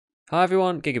Hi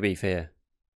everyone, Gigabeef here.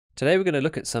 Today we're going to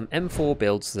look at some M4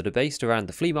 builds that are based around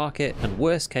the flea market and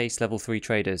worst case level 3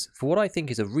 traders for what I think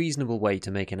is a reasonable way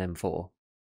to make an M4.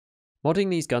 Modding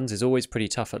these guns is always pretty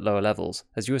tough at lower levels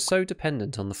as you are so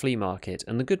dependent on the flea market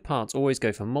and the good parts always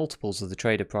go for multiples of the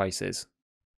trader prices.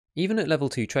 Even at level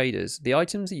 2 traders, the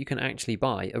items that you can actually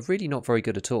buy are really not very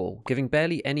good at all, giving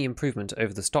barely any improvement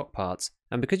over the stock parts,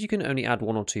 and because you can only add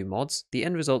 1 or 2 mods, the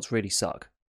end results really suck.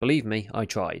 Believe me, I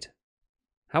tried.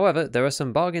 However, there are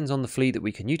some bargains on the Flea that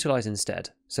we can utilise instead,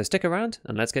 so stick around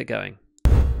and let's get going.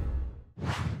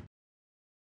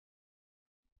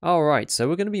 Alright, so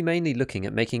we're going to be mainly looking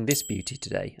at making this beauty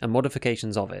today and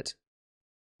modifications of it.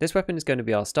 This weapon is going to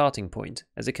be our starting point,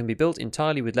 as it can be built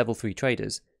entirely with level 3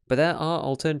 traders, but there are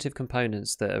alternative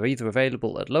components that are either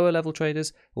available at lower level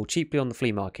traders or cheaply on the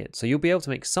flea market, so you'll be able to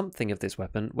make something of this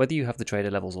weapon whether you have the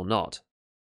trader levels or not.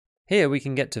 Here we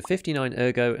can get to 59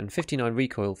 ergo and 59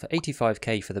 recoil for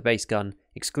 85k for the base gun,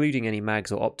 excluding any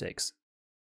mags or optics.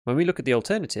 When we look at the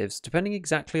alternatives, depending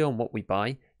exactly on what we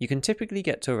buy, you can typically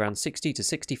get to around 60 to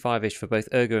 65ish for both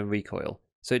ergo and recoil,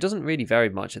 so it doesn't really vary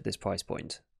much at this price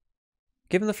point.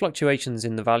 Given the fluctuations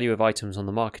in the value of items on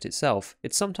the market itself,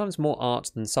 it's sometimes more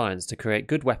art than science to create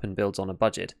good weapon builds on a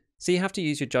budget, so you have to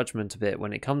use your judgment a bit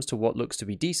when it comes to what looks to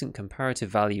be decent comparative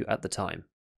value at the time.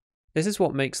 This is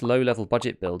what makes low-level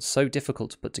budget builds so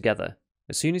difficult to put together.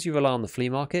 As soon as you rely on the flea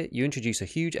market, you introduce a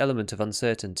huge element of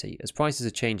uncertainty as prices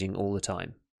are changing all the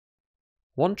time.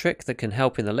 One trick that can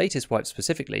help in the latest wipe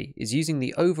specifically is using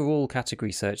the overall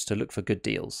category search to look for good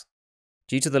deals.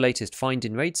 Due to the latest find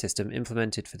in raid system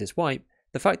implemented for this wipe,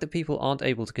 the fact that people aren't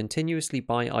able to continuously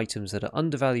buy items that are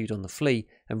undervalued on the flea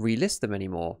and relist them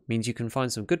anymore means you can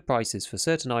find some good prices for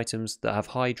certain items that have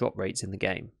high drop rates in the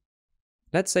game.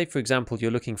 Let's say for example you're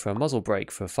looking for a muzzle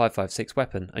brake for a 5.56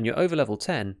 weapon and you're over level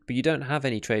 10 but you don't have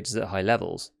any traders at high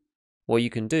levels. What you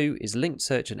can do is linked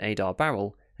search an ADAR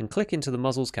barrel and click into the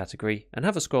muzzles category and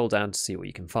have a scroll down to see what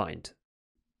you can find.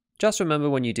 Just remember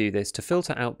when you do this to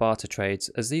filter out barter trades,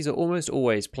 as these are almost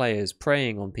always players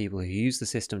preying on people who use the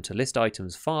system to list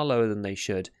items far lower than they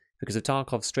should because of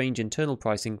Tarkov's strange internal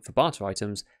pricing for barter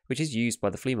items, which is used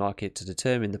by the flea market to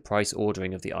determine the price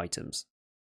ordering of the items.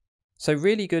 So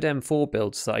really good M4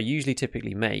 builds that I usually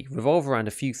typically make revolve around a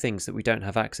few things that we don't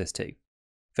have access to.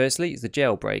 Firstly is the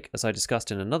jailbreak, as I discussed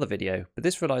in another video, but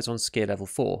this relies on skill level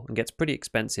 4 and gets pretty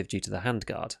expensive due to the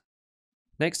handguard.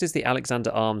 Next is the Alexander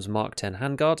Arms Mark 10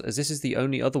 handguard, as this is the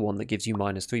only other one that gives you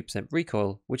minus 3%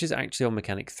 recoil, which is actually on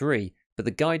mechanic 3, but the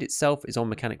guide itself is on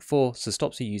mechanic 4, so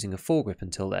stops you using a foregrip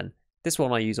until then. This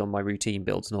one I use on my routine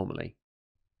builds normally.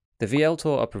 The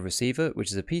VL-Tor upper receiver,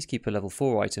 which is a Peacekeeper level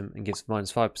 4 item and gives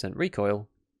minus 5% recoil.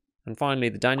 And finally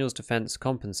the Daniel's Defense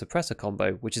Comp and Suppressor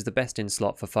combo, which is the best in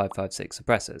slot for 5.56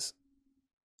 suppressors.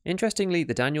 Interestingly,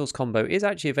 the Daniel's combo is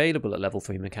actually available at level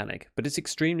 3 mechanic, but it's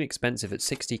extremely expensive at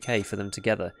 60k for them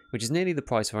together, which is nearly the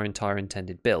price of our entire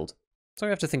intended build, so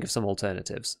we have to think of some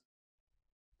alternatives.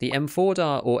 The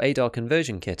M4 or ADAR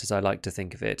conversion kit, as I like to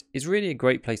think of it, is really a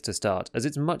great place to start as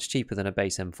it's much cheaper than a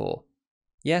base M4.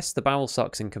 Yes, the barrel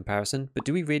sucks in comparison, but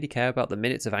do we really care about the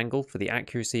minutes of angle for the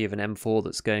accuracy of an M4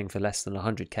 that's going for less than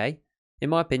 100k? In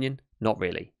my opinion, not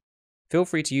really. Feel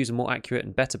free to use a more accurate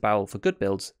and better barrel for good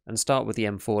builds, and start with the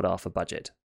M4 for budget.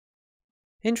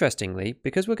 Interestingly,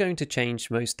 because we're going to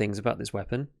change most things about this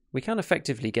weapon, we can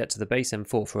effectively get to the base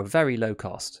M4 for a very low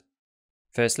cost.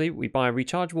 Firstly, we buy a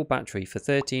rechargeable battery for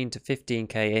 13 to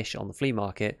 15k-ish on the flea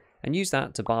market, and use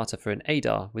that to barter for an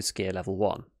ADAR with skill level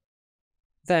 1.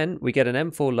 Then we get an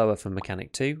M4 lower from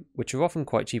mechanic 2, which are often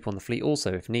quite cheap on the fleet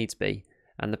also if needs be,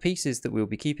 and the pieces that we'll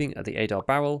be keeping are the ADAR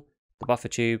barrel, the buffer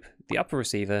tube, the upper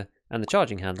receiver, and the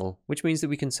charging handle, which means that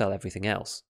we can sell everything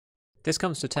else. This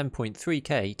comes to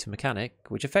 10.3k to mechanic,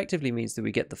 which effectively means that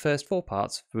we get the first 4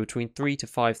 parts for between 3 to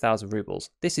 5,000 rubles.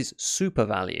 This is super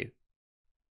value.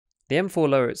 The M4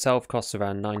 lower itself costs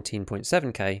around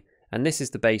 19.7k, and this is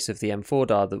the base of the M4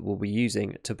 DAR that we'll be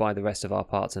using to buy the rest of our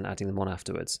parts and adding them on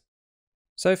afterwards.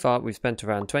 So far we've spent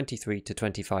around 23 to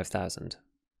 25,000.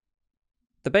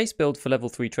 The base build for level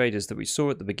 3 traders that we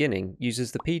saw at the beginning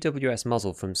uses the PWS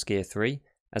muzzle from Skier 3,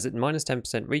 as at minus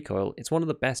 10% recoil it's one of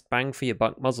the best bang for your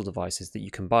buck muzzle devices that you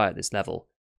can buy at this level,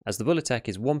 as the bullet tech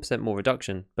is 1% more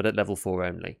reduction but at level 4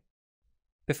 only.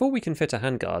 Before we can fit a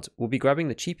handguard, we'll be grabbing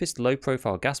the cheapest low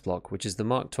profile gas block, which is the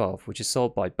Mark 12, which is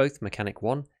sold by both Mechanic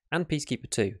 1 and Peacekeeper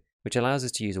 2, which allows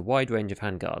us to use a wide range of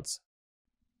handguards.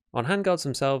 On handguards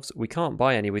themselves, we can't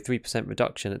buy any with 3%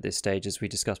 reduction at this stage as we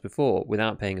discussed before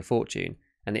without paying a fortune,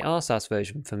 and the RSAS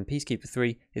version from Peacekeeper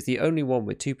 3 is the only one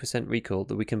with 2% recoil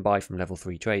that we can buy from level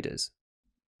 3 traders.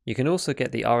 You can also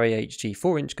get the RAHG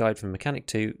 4-inch guide from Mechanic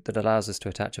 2 that allows us to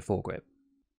attach a foregrip.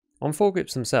 On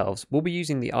foregrips themselves, we'll be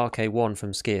using the RK1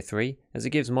 from Skier 3 as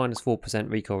it gives -4%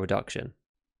 recoil reduction.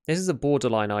 This is a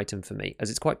borderline item for me as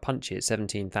it's quite punchy at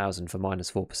 17,000 for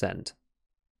 -4%.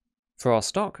 For our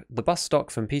stock, the bus stock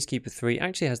from Peacekeeper 3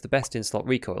 actually has the best in-slot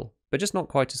recoil, but just not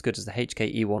quite as good as the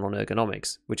HKE1 on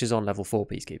ergonomics, which is on level 4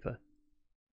 Peacekeeper.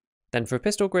 Then for a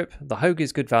pistol grip, the Hogue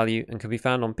is good value and can be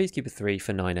found on Peacekeeper 3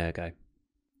 for 9 ergo.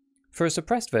 For a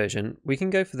suppressed version, we can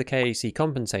go for the KAC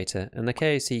Compensator and the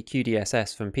KAC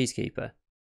QDSS from Peacekeeper.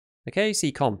 The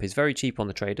KAC Comp is very cheap on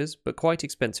the traders, but quite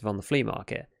expensive on the flea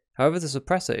market. However, the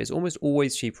suppressor is almost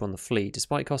always cheaper on the flea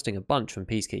despite costing a bunch from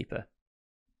Peacekeeper.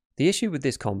 The issue with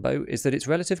this combo is that it's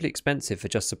relatively expensive for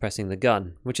just suppressing the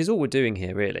gun, which is all we're doing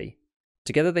here really.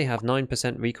 Together they have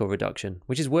 9% recoil reduction,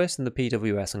 which is worse than the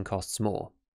PWS and costs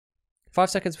more. 5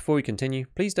 seconds before we continue,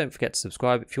 please don't forget to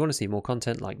subscribe if you want to see more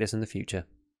content like this in the future.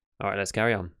 Alright, let's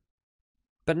carry on.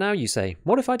 But now you say,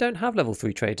 what if I don't have level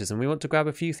 3 traders and we want to grab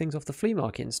a few things off the flea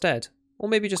market instead? Or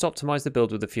maybe just optimise the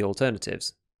build with a few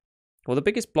alternatives? Well, the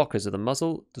biggest blockers are the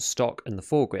muzzle, the stock and the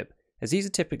foregrip, as these are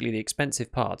typically the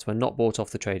expensive parts when not bought off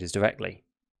the traders directly.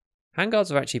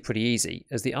 Handguards are actually pretty easy,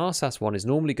 as the RSAS one is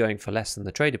normally going for less than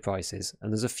the trader prices,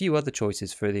 and there's a few other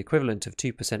choices for the equivalent of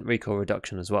 2% recoil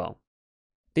reduction as well.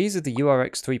 These are the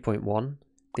URX 3.1,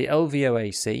 the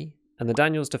LVOAC, and the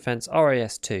Daniels Defense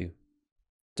RAS2.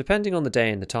 Depending on the day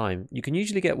and the time, you can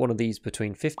usually get one of these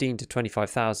between 15 to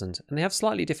 25,000, and they have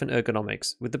slightly different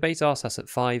ergonomics, with the base RSAS at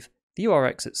 5, the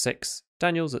URX at 6,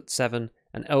 Daniels at 7,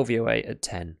 and LVOA at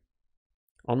 10.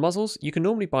 On muzzles, you can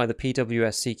normally buy the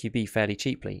PWS CQB fairly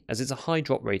cheaply, as it's a high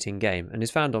drop rate in game and is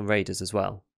found on raiders as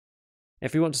well.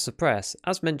 If we want to suppress,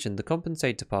 as mentioned, the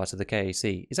compensator part of the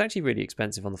KAC is actually really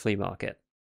expensive on the flea market.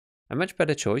 A much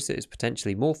better choice that is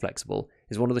potentially more flexible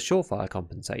is one of the Surefire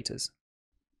compensators.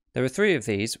 There are 3 of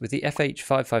these, with the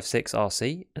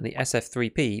FH556RC and the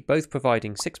SF3P both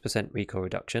providing 6% recoil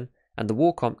reduction, and the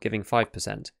War Comp giving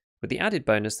 5%, with the added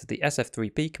bonus that the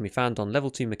SF3P can be found on level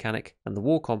 2 mechanic and the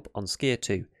War Comp on Skier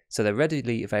 2, so they're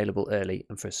readily available early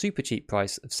and for a super cheap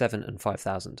price of 7 and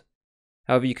 5,000.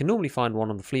 However, you can normally find one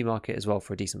on the flea market as well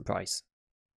for a decent price.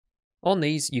 On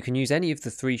these, you can use any of the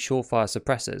 3 Surefire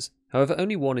suppressors, however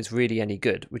only one is really any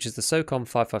good, which is the SOCOM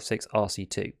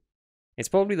 556RC2. It's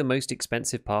probably the most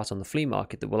expensive part on the flea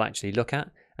market that we'll actually look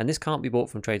at, and this can't be bought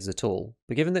from traders at all,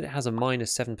 but given that it has a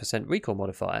 -7% recoil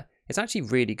modifier, it's actually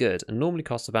really good and normally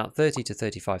costs about 30 to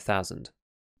 35,000.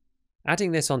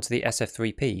 Adding this onto the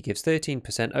SF3P gives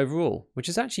 13% overall, which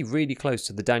is actually really close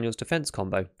to the Daniels Defense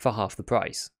combo for half the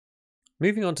price.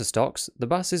 Moving on to stocks, the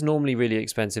bus is normally really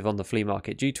expensive on the flea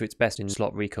market due to its best in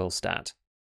slot recoil stat.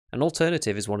 An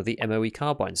alternative is one of the MOE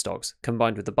carbine stocks,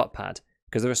 combined with the butt pad,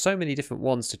 because there are so many different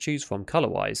ones to choose from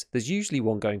colour-wise, there's usually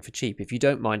one going for cheap if you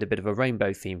don't mind a bit of a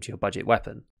rainbow theme to your budget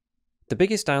weapon. The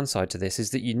biggest downside to this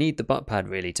is that you need the butt pad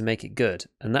really to make it good,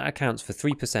 and that accounts for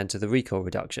 3% of the recoil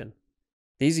reduction.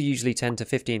 These are usually 10 to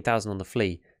 15,000 on the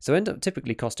flea, so end up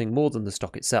typically costing more than the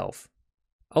stock itself.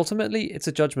 Ultimately, it's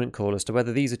a judgment call as to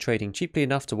whether these are trading cheaply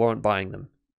enough to warrant buying them.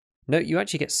 Note you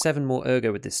actually get 7 more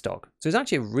ergo with this stock, so it's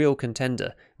actually a real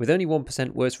contender, with only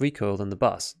 1% worse recoil than the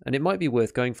bus, and it might be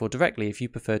worth going for directly if you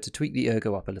prefer to tweak the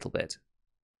ergo up a little bit.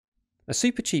 A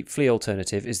super cheap flea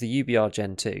alternative is the UBR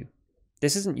Gen 2.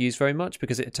 This isn't used very much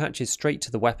because it attaches straight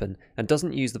to the weapon and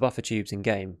doesn't use the buffer tubes in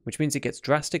game, which means it gets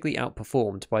drastically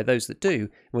outperformed by those that do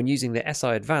when using the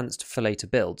SI Advanced for later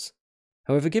builds.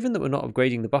 However, given that we're not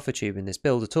upgrading the buffer tube in this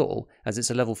build at all, as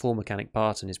it's a level 4 mechanic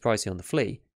part and is pricey on the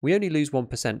flea, we only lose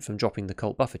 1% from dropping the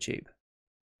Colt buffer tube.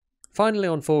 Finally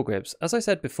on foregrips, as I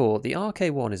said before, the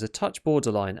RK1 is a touch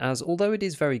borderline as, although it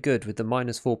is very good with the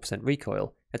 -4%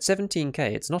 recoil, at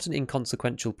 17k it's not an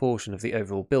inconsequential portion of the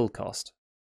overall build cost.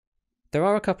 There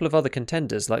are a couple of other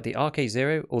contenders like the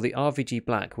RK0 or the RVG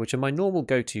Black, which are my normal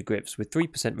go-to grips with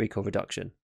 3% recoil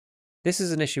reduction. This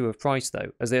is an issue of price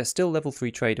though, as they are still level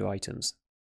 3 trader items.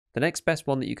 The next best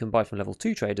one that you can buy from level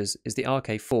 2 traders is the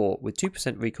RK4 with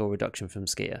 2% recoil reduction from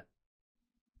Skier.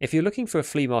 If you're looking for a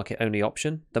flea market only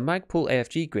option, the Magpul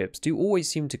AFG grips do always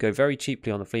seem to go very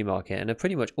cheaply on the flea market and are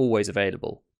pretty much always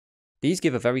available. These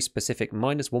give a very specific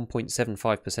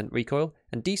 -1.75% recoil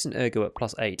and decent ergo at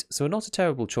 +8, so are not a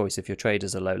terrible choice if your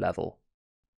traders are low level.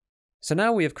 So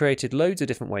now we have created loads of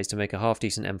different ways to make a half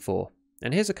decent M4,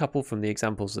 and here's a couple from the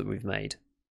examples that we've made.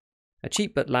 A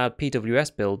cheap but loud PWS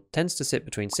build tends to sit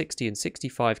between 60 and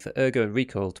 65 for ergo and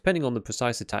recoil depending on the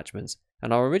precise attachments,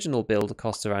 and our original build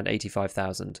costs around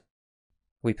 85,000.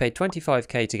 We paid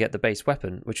 25k to get the base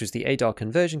weapon, which was the ADAR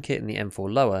conversion kit in the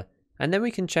M4 lower, and then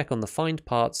we can check on the find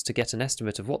parts to get an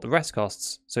estimate of what the rest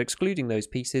costs, so excluding those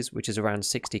pieces, which is around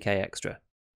 60k extra.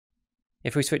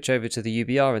 If we switch over to the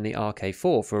UBR and the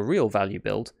RK4 for a real value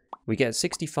build, we get a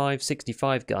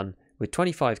 65-65 gun with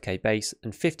 25k base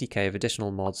and 50k of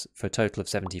additional mods for a total of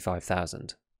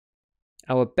 75,000.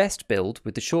 Our best build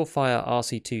with the Surefire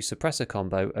RC2 suppressor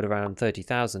combo at around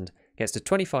 30,000 gets to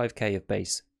 25k of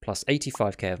base plus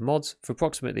 85k of mods for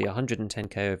approximately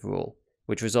 110k overall,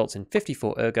 which results in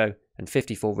 54 ergo and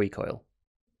 54 recoil.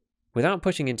 Without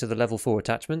pushing into the level 4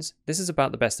 attachments, this is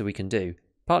about the best that we can do,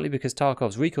 partly because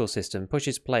Tarkov's recoil system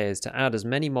pushes players to add as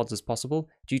many mods as possible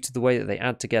due to the way that they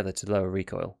add together to lower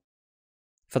recoil.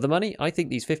 For the money, I think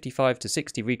these 55 to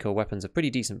 60 recoil weapons are pretty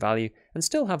decent value and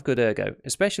still have good ergo,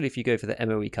 especially if you go for the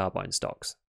MOE carbine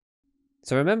stocks.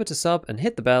 So remember to sub and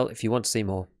hit the bell if you want to see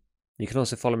more. You can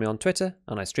also follow me on Twitter,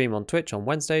 and I stream on Twitch on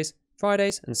Wednesdays,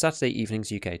 Fridays and Saturday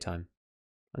evenings UK time.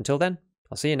 Until then,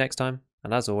 I'll see you next time,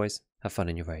 and as always, have fun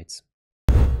in your raids.